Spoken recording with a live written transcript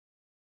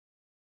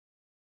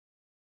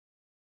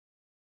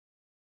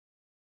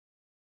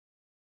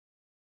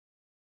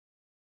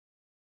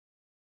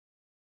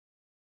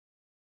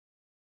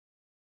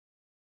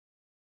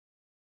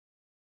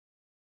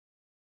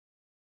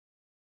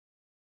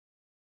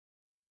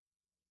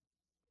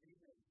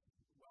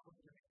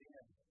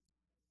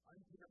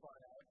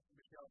Hereby,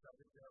 Michelle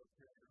Bellinger,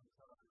 Director in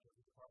charge of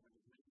the Department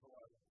of Medieval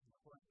Art and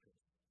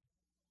Cloisters.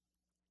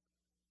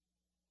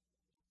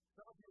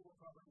 Some of you will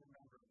probably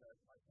remember that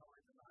my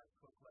colleagues and I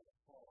spoke last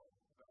fall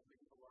about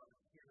medieval art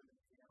here in the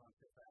museum on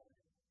Fifth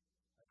Avenue.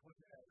 I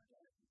pointed out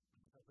again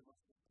that the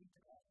most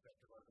distinctive aspect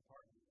of our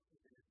department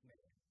is in its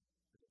name,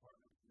 the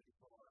Department of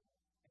Medieval Art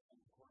and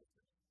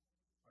Cloisters.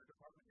 Our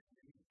department is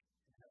unique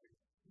in having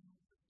two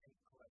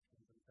distinct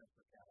collections of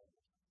central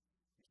galleries.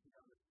 You see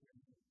on the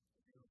screen a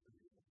view of the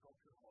Museum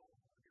Sculpture Hall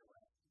on your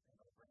left and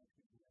our branch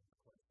museum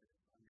Cloisters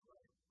on your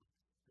right.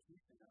 This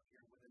evening I'm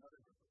here with another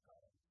group of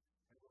colleagues,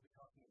 and we'll be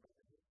talking about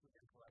the history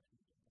and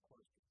collections of the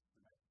Cloisters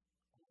tonight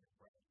on this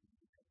branch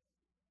museum.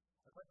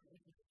 I'd like to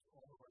introduce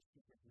all of our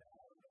speakers now,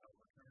 and I'll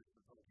return to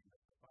the podium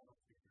as the final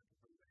speaker to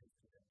bring the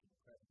history up to the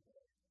present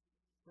day.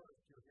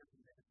 First, you'll hear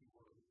from Nancy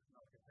Wood, an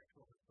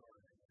architectural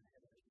historian and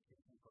head of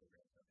education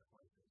programs at the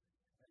Cloisters.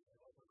 And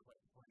I'd also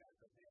like to point out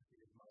that Nancy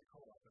is my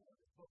co-author of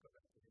this book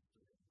about the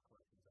history of the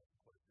collections at the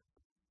Cloisters.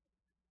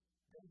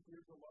 Then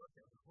Deirdre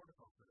Larkin, the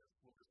horticulturist,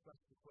 will discuss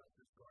the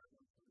Cloisters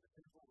gardens and the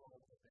pivotal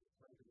role that they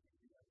played in the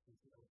museum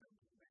since it opened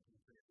in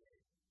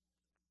 1938.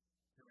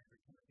 Director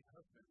Timothy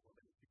Husband will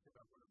then speak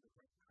about one of the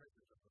great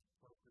treasures of the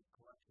Cloisters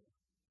collection,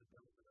 the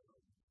Building of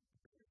the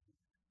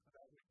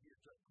about which he has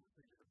just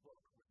completed a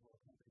book which will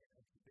accompany an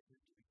exhibition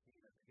to be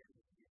seen at the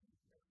museum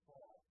next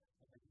fall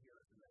and then here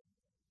at the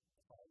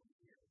following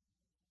year.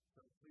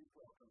 So please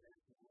welcome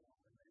Nancy Wood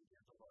and then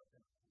Deirdre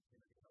Larkin and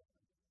Timothy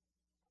Husband.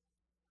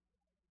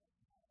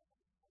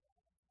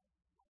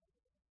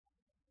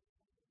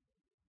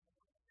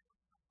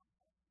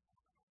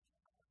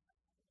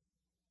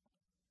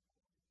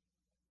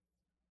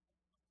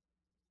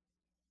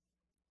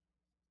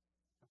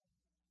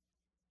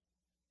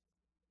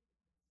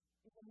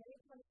 On May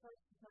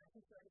 21st,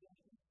 1938,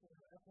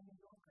 of the New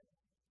Yorker,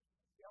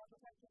 the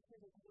architecture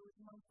critic Louis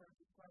Mumford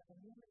described a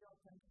newly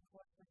opened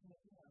Cloisters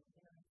Museum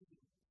in R&D,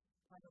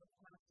 titled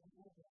Past and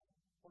Building,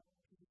 or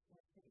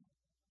PCC.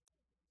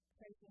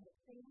 Tracing the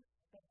same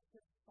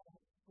expressive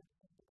site which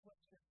the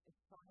Cloisters is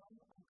found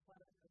and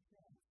cluttered with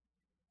things,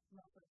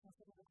 Mumford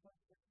considered the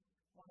Cloisters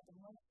one of the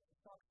most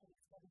thoughtfully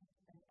studied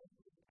and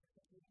ably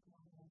executed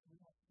monuments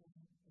we have seen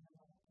in a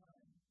long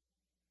time.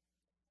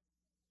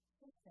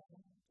 Since then,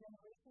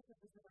 generations of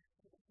visitors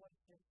to the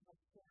Cloisters have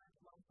shared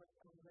Mumford's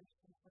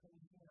admiration for the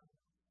museum,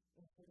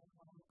 including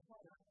Colin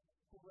McCullough,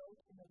 who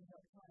wrote in the New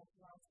York Times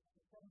last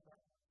December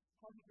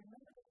how he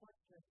remembered the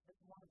Cloisters as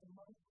one of the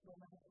most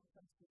romantic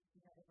places he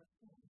had ever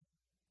seen.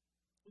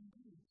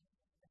 Indeed,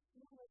 a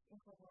seamless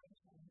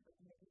incorporation of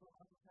medieval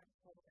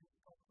architectural and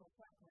sculptural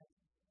fragments,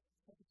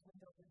 such as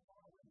windows and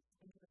doorways,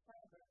 into the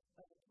fabric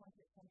of the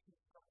 20th century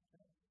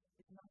structure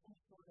is nothing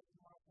short of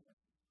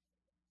marvelous.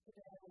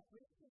 Today, I will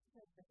briefly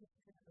take the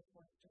history of the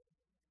Cloisters,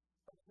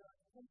 observe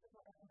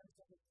principal elements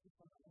of its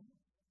design,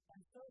 and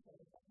survey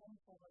a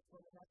handful of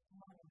grotesque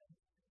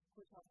monuments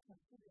which have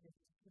contributed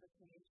to the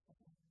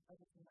creation of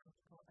its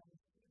magical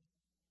atmosphere.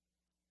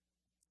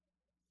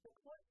 The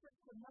Cloisters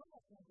could not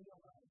have been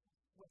realized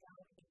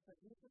without a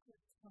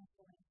significant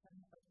constellation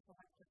of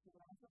collective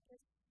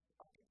philanthropists,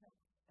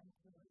 architects, and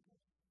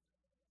curators.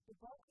 The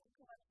bulk of the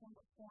collection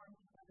was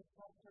formed by the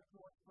sculptor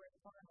George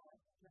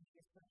Barnard during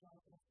his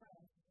sojourn in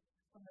France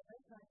from the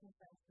late 19th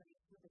century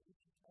through the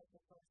eve of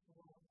the First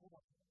World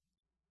War.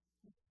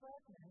 These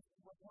fragments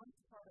were once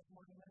part of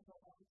monumental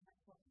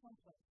architectural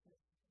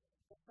complexes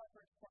that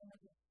suffered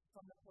damage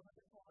from the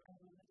political and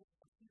religious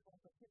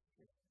upheavals of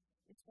history,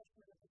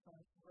 especially with the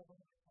French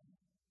Revolution.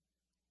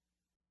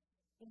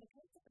 In the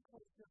case of the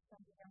Cloisters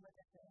from the Emma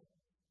decade,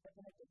 the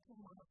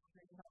Benedictine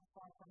monastery not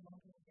far from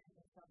Montpellier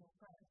in southern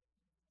France,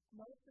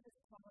 most of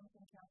its columns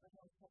and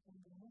capitals have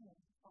been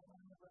removed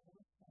following the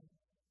Revolution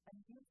and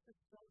used as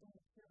building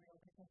material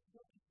that can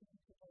still be seen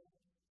today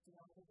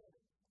beyond the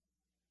years.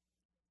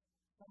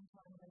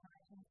 Sometime in the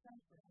 19th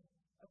century,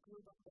 a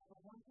group of over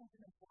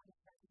 140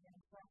 Caribbean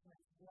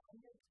fragments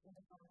landed in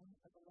the hands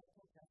of the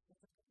local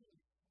justice of the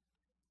peace,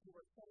 who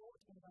were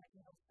sold in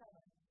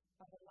 1907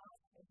 by the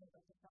last heir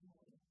of the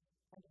family,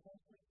 and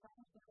eventually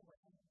found their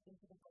way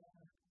into the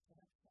Barnard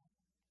collection.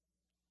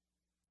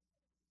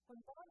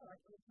 When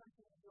Barnard returned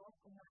to New York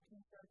in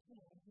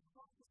 1913, he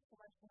brought his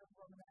collection of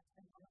Romanesque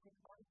and Gothic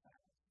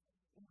artifacts,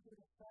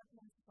 including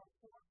fragments from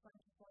 4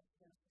 French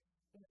Cloisters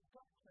in a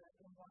structure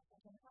in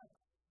Washington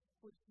Heights,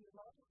 which he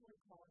logically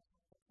called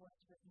the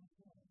Cloisters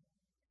Museum.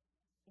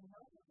 In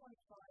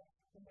 1925,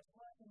 the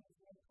Metropolitan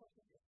Museum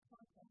purchased its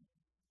content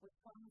with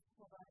funds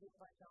provided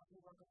by John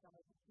D.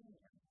 Rockefeller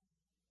Jr.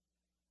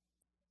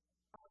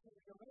 After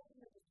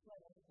rearranging the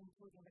display,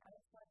 including the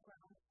outside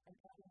grounds and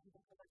adding to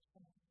the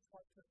collection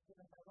sculptures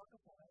given by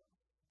Rockefeller,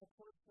 the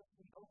Cloisters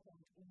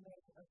reopened in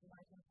May of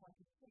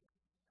 1926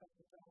 as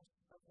the branch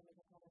of the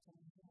Metropolitan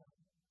Museum.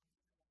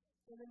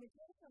 The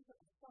limitations of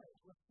the site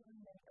were soon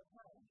made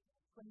apparent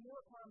when new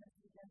apartments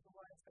began to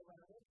rise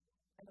around it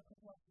and a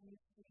proposed new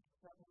street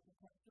struggled to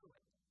cut through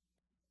it.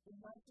 In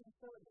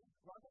 1930,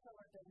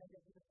 Rockefeller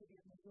donated to the city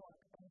of New York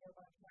a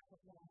nearby tract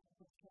of land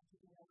which came to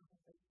be known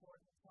as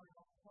Fort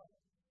Sarnoff Park,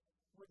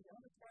 with the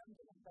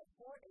understanding that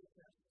 4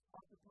 acres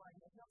occupying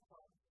the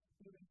hilltop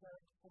he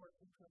reserved for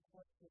future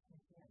Cloisters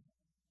Museum.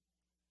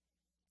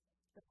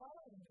 The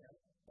following year,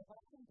 the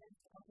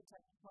Boston-based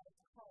architect Thomas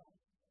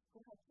Collins,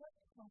 who had just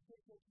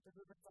completed the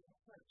Riverside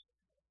Church,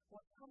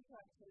 was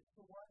contracted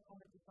to work on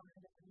the design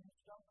of the new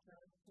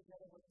structure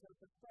together with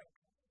Joseph Frick,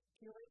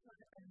 curator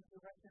and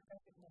director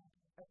designate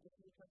of the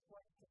future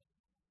Cloisters.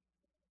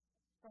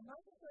 From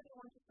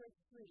 1931 to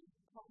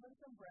 1933,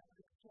 Collins and Brett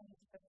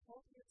exchanged a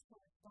copious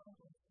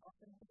correspondence,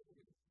 often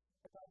weekly,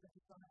 about the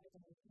design of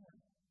the museum.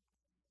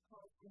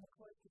 Housed in the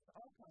Cloisters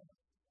archive,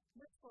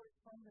 this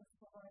correspondence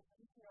provides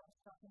detailed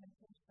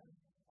documentation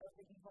of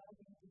the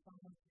evolving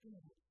design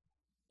schemes.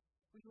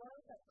 We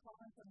learned that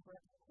Collins and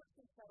Brett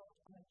quickly settled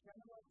on a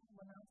general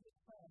monastic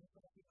plan for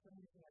the future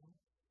museum,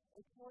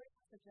 a choice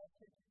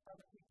suggested by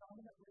the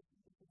predominantly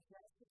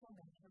ecclesiastical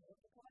nature of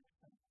the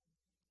collection.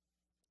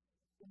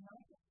 In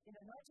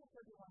a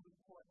 1931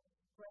 report,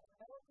 Brett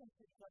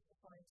eloquently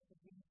justified the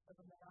use of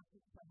a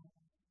monastic plan,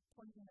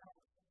 pointing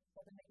out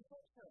that the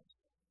medieval church,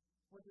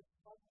 with its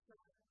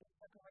sculpture, its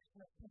decoration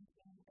of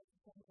painting and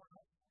stained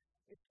glass,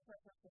 its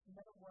treasures of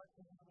metalwork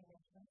and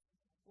illumination,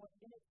 was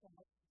in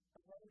itself a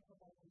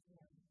veritable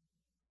museum.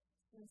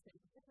 Since the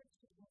exhibits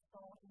should be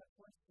installed in the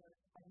cloisters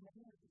and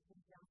many of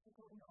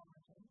ecclesiastical in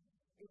origin,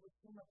 it would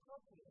seem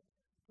appropriate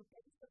to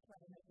base the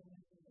plan of the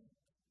museum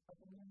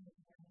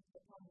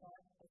upon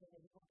that of the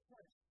medieval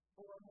church,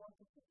 or more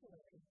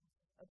particularly,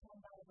 upon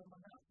that of a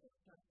monastic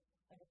church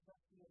and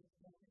associated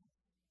buildings.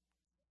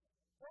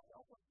 Brett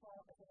also saw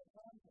as an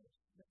advantage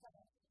the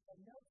fact that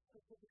no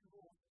specific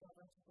rules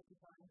governed the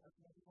design of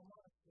medieval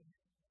monasteries,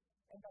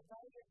 and that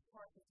various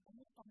parts of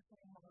any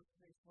functioning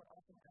monasteries were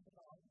often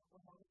analogized or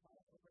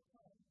modified over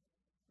time,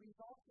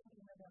 resulting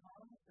in an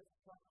alignment of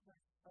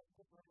structures of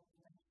different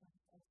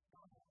dimensions and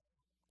styles.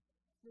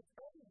 This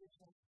early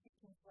vision,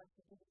 seeking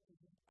flexibility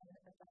and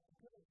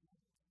adaptability,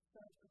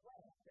 served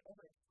well to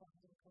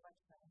ever-expanding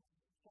collection,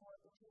 for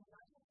between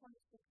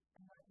 1926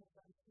 and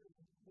 1932,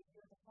 the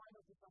year the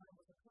final design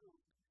was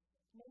approved,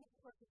 many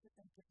purchases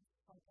and gifts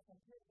from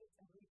different periods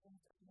and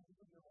regions of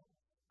medieval Europe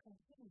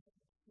continued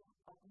to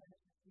augment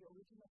the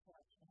original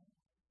collection,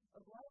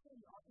 obliging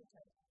the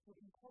architect to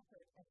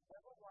incorporate an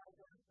ever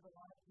wider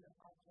variety of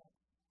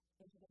objects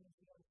into the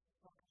museum's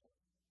structure.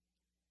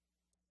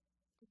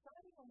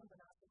 Deciding on the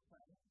monastic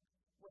plan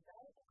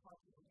without a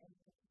copy of any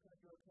particular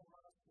European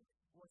monastery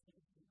was the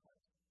easy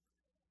part.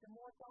 The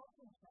more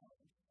daunting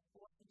challenge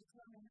was to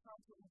determine how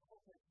to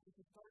incorporate the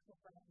historical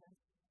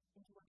fragments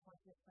into a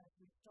 20th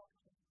century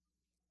structure.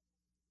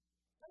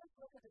 Let us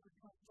look at the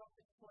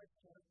reconstructed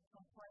cloisters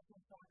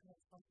comprising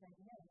fragments from St.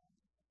 Denis,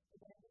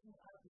 beginning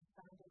out of the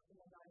founded in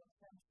the 9th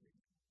century.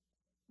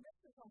 This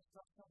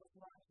reconstruction was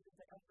largely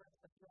the effort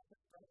of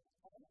Joseph Frick,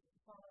 and,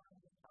 following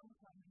his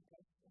untimely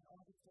death in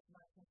August of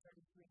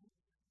 1933,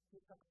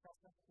 his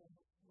successor King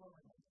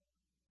Roland.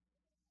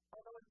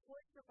 Although a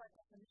cloister by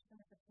definition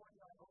is a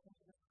courtyard open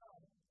to the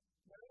sky,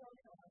 very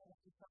early on it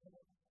was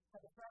decided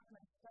that the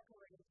fragments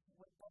decorated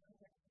with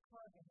architect's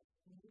carvings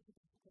needed to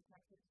be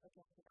protected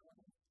against the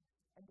elements,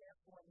 and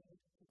therefore needed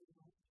to be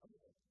moved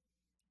away.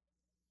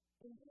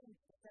 Indeed,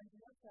 the St.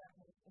 Denis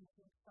fragments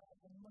include some of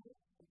the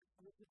most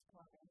exquisite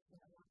carvings in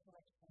our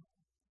collection,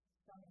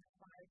 some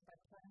inspired by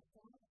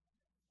transform,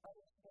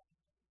 others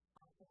based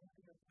on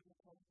familiar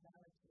beautiful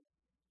narratives.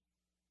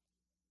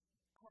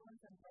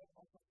 Collins and Brett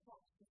also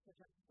sought to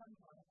suggest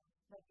somehow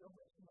that the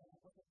original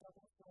was a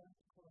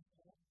double-domed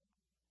cloister.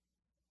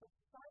 The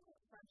site of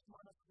French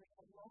monastery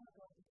had long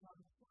ago become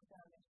too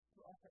damaged to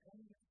offer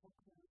any useful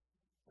clues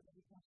for the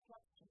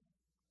reconstruction.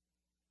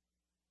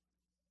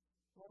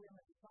 William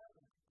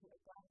decided to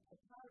adopt a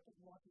comparative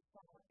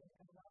waterfall in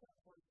another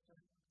cloister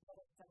that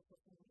is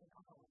central in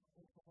Arles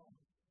in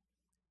Provence,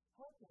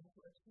 hoping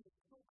to achieve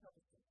two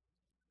purposes.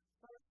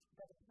 First,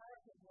 that a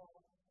comparative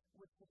wall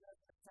would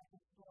suggest a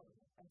second story,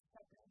 and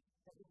second,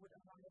 that it would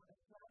allow a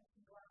flat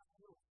glass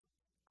roof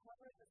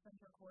covering the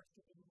center course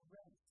to be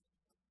raised,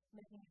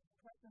 making its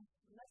presence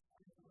less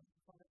obvious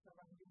from the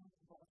surrounding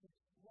vaulted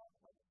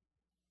walkway.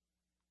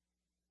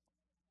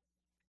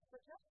 The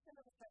suggestion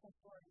of a second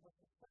story was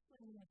especially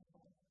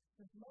meaningful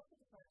since most of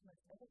the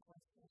fragments of the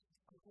cloisters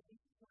are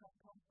believed to have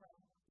come from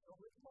the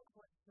original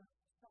cloister's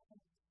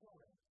second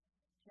story,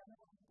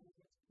 generally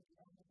dated to the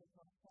end of the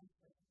 12th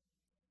century,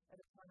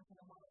 at a time when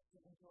the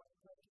monastery enjoyed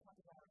great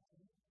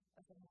popularity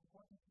as an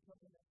important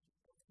pilgrimage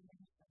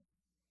destination.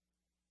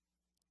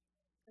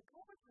 The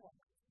covered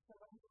walks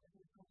surrounding the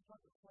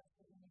reconstructed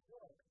cloister in New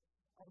York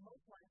are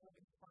most likely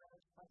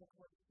inspired by the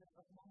cloister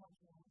of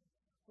Montmartre,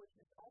 which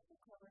is also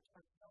covered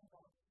by stone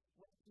walls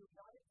with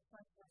periodic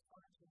transverse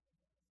arches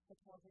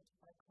supported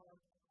by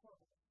carved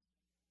corals.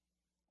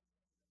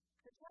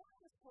 The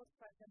challenges posed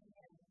by the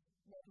men,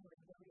 namely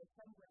the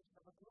reassemblage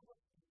of a group of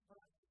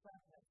dispersed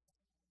fragments,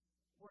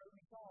 were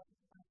resolved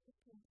by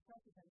seeking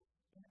precedents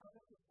in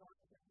other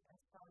historical and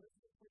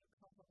stylistically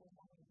comparable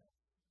monuments.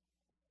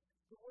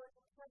 The word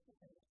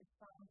precedent is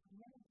found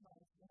many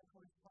times in the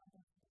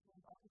correspondence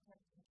between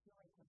architects and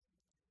curators,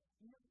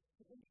 used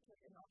to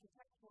indicate an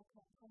architectural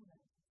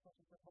component such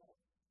as a vault,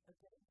 a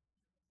gate,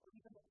 or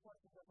even the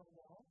portions of a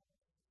wall,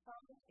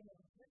 found in an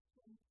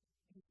existing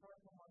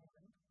historical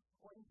monument,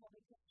 or in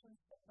publications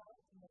about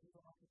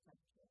medieval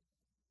architecture,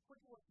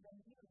 which was then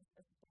used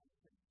as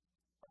basis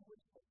on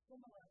which a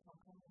similar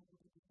component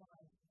would be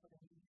designed for the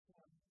new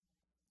museum.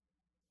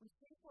 We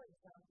see, for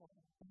example,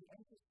 in the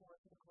entry door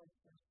to the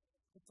cloisters,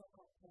 the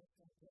so-called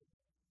Cloisters gate,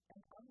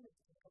 an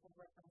unmistakable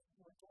reference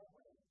to a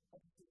doorway of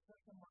the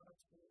Cistercian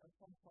monastery of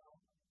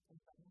Fontaine in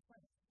southern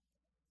France.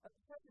 A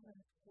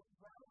president whose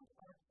round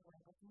archway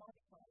was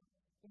modified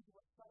into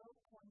a subtle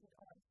pointed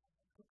arch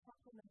to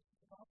complement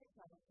the Gothic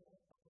character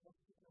of the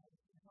vestibule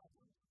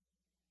behind.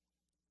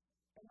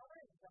 Another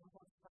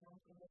example is found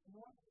in the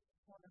north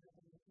corner of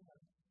the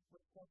museum,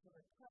 with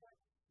circular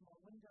pillars, small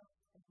windows,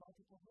 and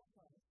multiple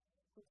rooflines,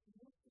 which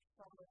used to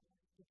solid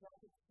the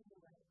Gothic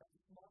silhouette of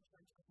the small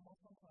church of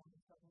Montfaucon in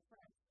southern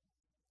France,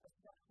 a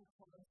structure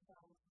Poland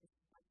found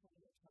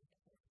especially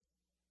attractive.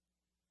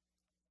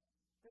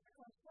 The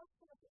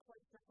reconstruction of the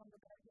cloister from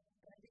the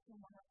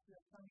Benedictine monastery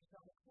of Saint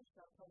Michel de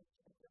Cloisters posed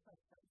a different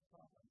set of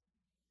problems.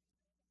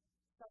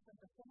 Such as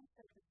the same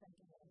state of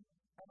Saint-Denis,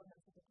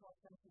 elements of the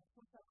 12th century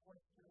Cloisters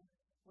cloister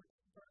were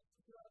dispersed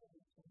throughout the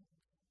region,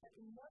 but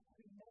enough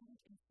remained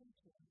in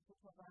situ to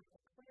provide a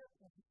clear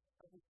sense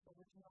of its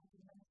original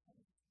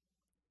dimensions.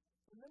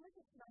 The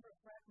limited number of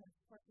fragments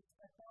purchased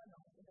by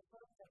Barnum in the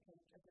first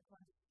decade of the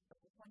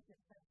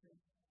 20th century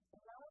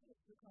allowed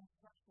its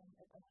reconstruction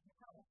at a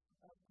house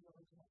of the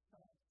original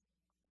site.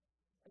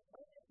 As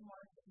early as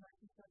March of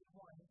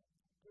 1931,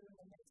 during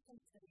the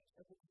nascent stage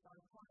of the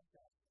design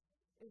process,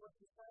 it was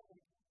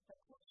decided that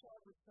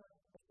Cloisters would serve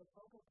as the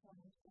focal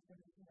point of the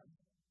museum.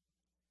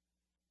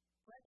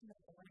 French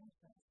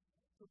arrangements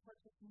to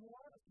purchase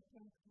more of the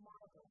king's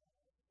marble,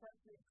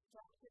 freshly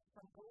extracted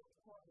from old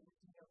quarries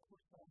near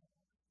Cloisters,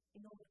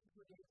 in order to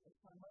create a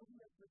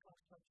harmonious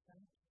reconstruction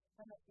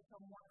and has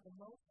become one of the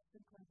most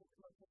frequented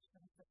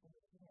locations of the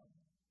museum.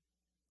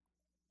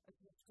 As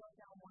you stroll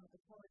down one of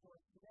the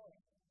corridors today,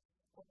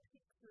 or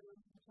peek through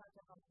the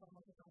Château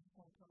d'Ensemble de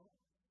Ponto,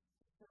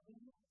 the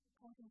serene,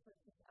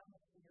 contemplative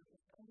atmosphere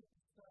is only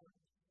disturbed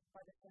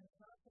by the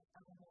fantastic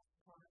animals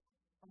parked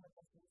on the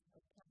vessels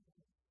of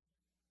Cassidy.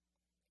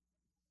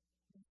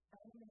 These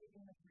animated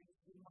imageries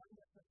remind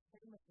us of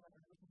famous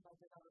letters written by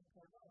Bernard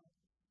Perrault,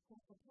 who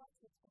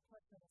perplexes the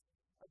presence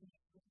of these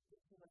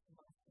ridiculous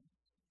monsters,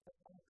 of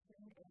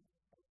unclean apes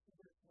and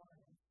fierce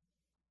lions.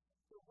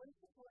 The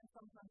whimsical and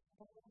sometimes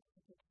bold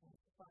depictions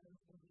found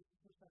in these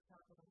Cloisters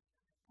capitals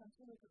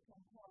continue to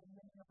compel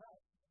many of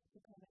us to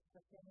commit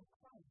the same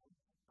crime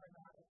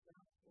Bernard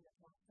observed in the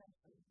 12th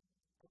century,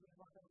 to be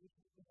rather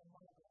received in the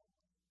marble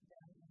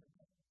than in the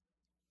book.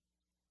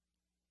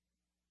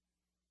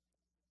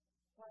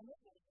 While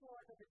making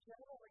sure that the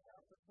general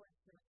layout of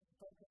Cloisters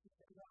focuses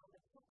around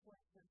the two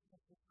cloisters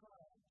as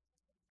described,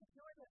 the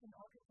Puritan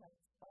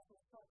architects also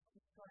sought to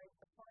strike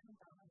a fine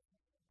balance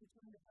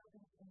between the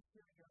building's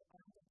interior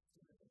and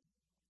exterior.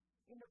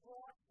 In a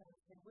broad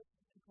sense, they wished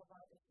to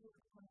provide a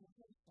fluid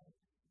communication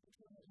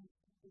between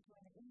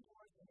the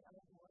indoors and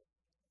outdoors,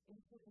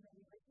 including a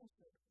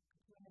relationship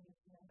between the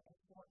museum and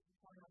Fort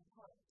Farnham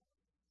Park,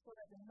 so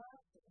that the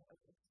master of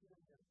the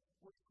exterior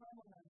would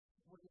harmonize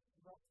with its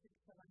rustic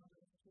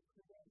surroundings to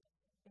create,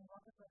 in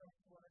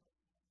Rockefeller's words,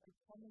 a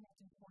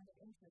culminating point of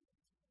interest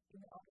in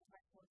the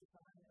architectural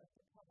design of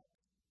the park.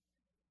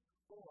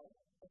 Or,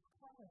 as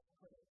Collins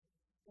put it,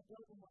 the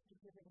building was to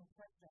give an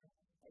impression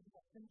that it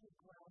had simply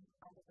ground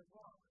out of the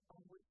rock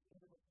on which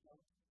it was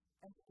built,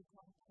 and to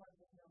become part of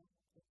the hill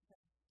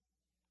itself.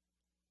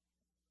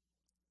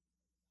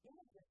 In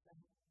addition,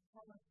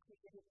 Collins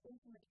created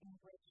intimate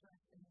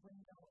embrasures and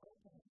window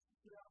openings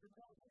throughout the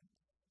building,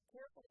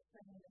 carefully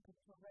setting the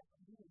picturesque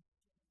views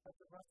of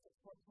the rustic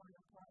Fort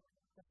Farnham Park,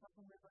 the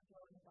Hudson River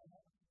flowing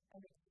above, and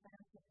the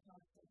expansive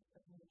coastals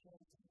of New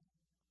Jersey.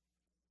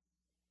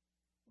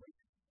 We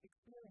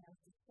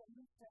experienced the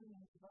same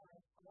stunning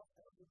divide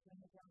also between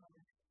the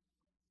genres,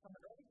 from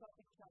the early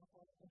Gothic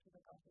chapel into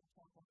the Gothic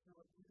chapel through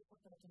a beautiful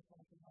 13th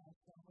century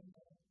limestone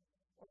window,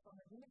 or from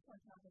a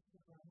Renaissance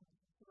tapestry room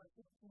to a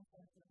 16th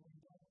century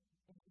window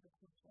into the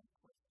Cloisters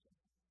cloister.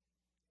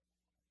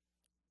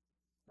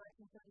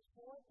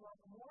 1934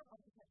 brought more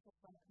architectural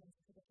functions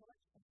to the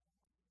collection.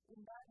 In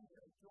that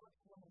year, George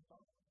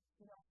Blumenbach,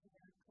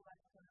 financier,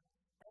 collector,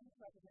 and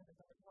president of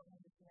the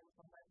Victorian Museum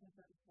from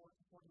 1934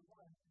 to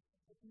 41,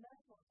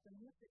 dismantled the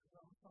music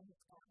room from his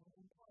garden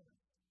in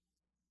Paris.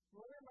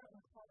 Royal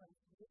Martin Collins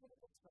visited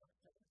the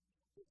structure,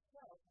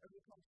 itself a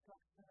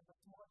reconstruction of a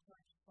small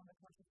church from the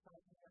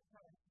countryside near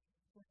Paris,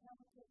 with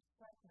habited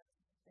fragments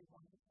they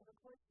wanted for the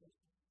cloisters,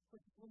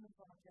 which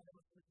Blumenbach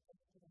generously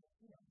sent to the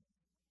museum.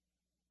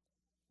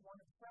 One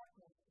of the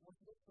fragments was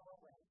this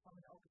doorway from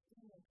an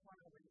Augustinian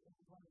priory in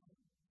London,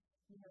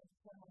 near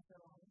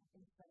Clermont-Ferrand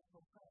in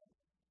central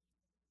France.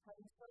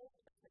 Having served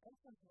as the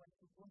entranceway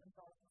to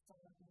Blumenbach's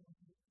summer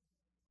community,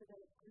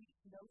 today Greece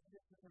knows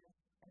visitors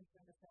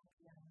entering the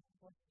Saint-Pierre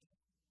cloister.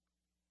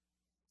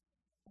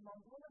 Among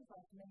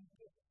Blumenbach's many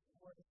gifts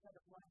were a set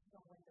of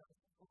limestone windows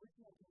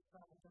originating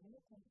from a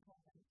Dominican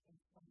convent in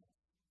Spain.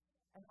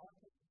 and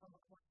artists from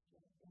a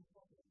cloister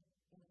imported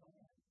into the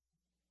land.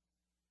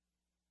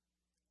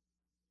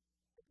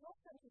 The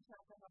 12th century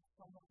chapter house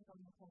from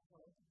Macedonian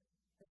culture,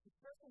 the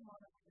Cistercian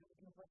monarchy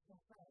in Western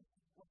France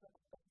was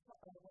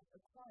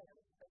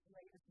acquired as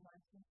late as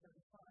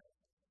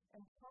 1935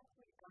 and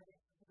promptly added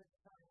to the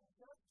design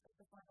just as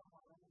the final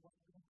model was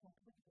being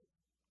completed.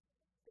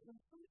 The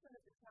inclusion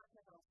of the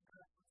chapter house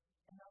adds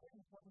another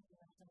important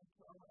dimension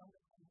to our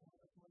understanding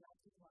of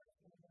monastic life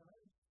in the Middle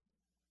East.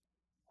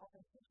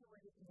 Often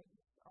situated in the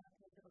east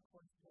arcade of a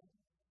cloister,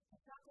 the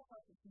chapter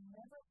house is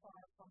never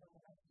far from the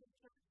monastic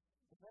church,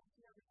 the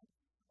vestry,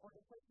 or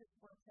the places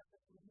where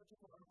separate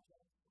liturgical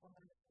objects or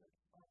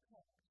manuscripts are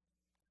kept.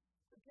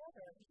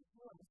 Together, these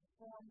rooms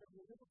form the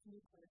religious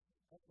nucleus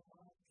of the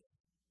monastery.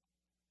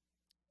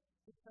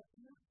 The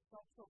subdued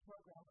structural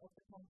program of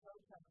the Control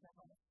Chapter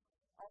House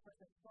offers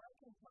a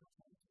striking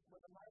contrast where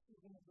the lively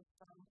image is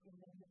found in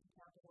many of the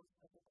capitals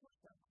of the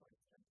Cloister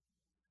cloister.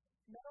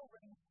 Metal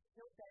rings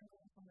still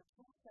dangling from the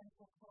two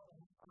central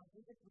columns are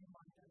vivid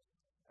reminders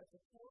of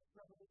the fourth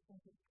revolution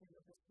history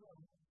of this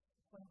room,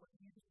 when it was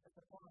used as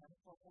a barn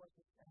for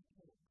horses and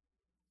pigs.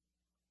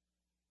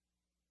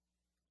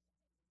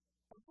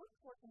 A good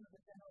portion of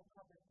the general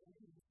public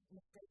believes,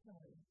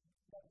 mistakenly,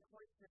 that the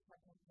cloisters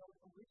had been built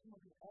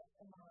originally as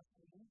a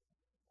monastery,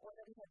 or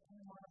that it had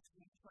been a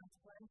monastery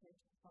transplanted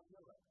from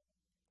Europe.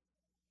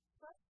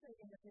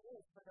 Frustrating as it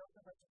is for those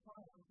of us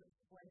trying to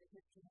explain the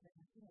history of the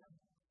museum,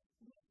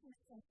 these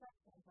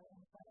misconceptions are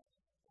in fact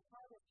the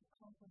hardest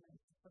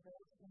compliments for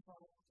those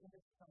involved in the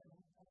design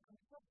and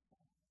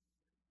construction.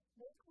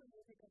 They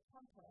created a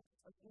complex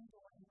of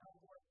indoor and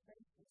outdoor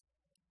spaces,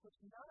 which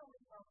not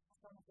only house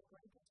some of the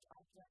greatest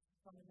objects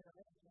from the Middle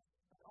Ages,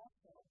 but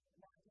also,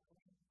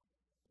 magically,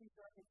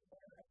 preserve its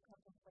air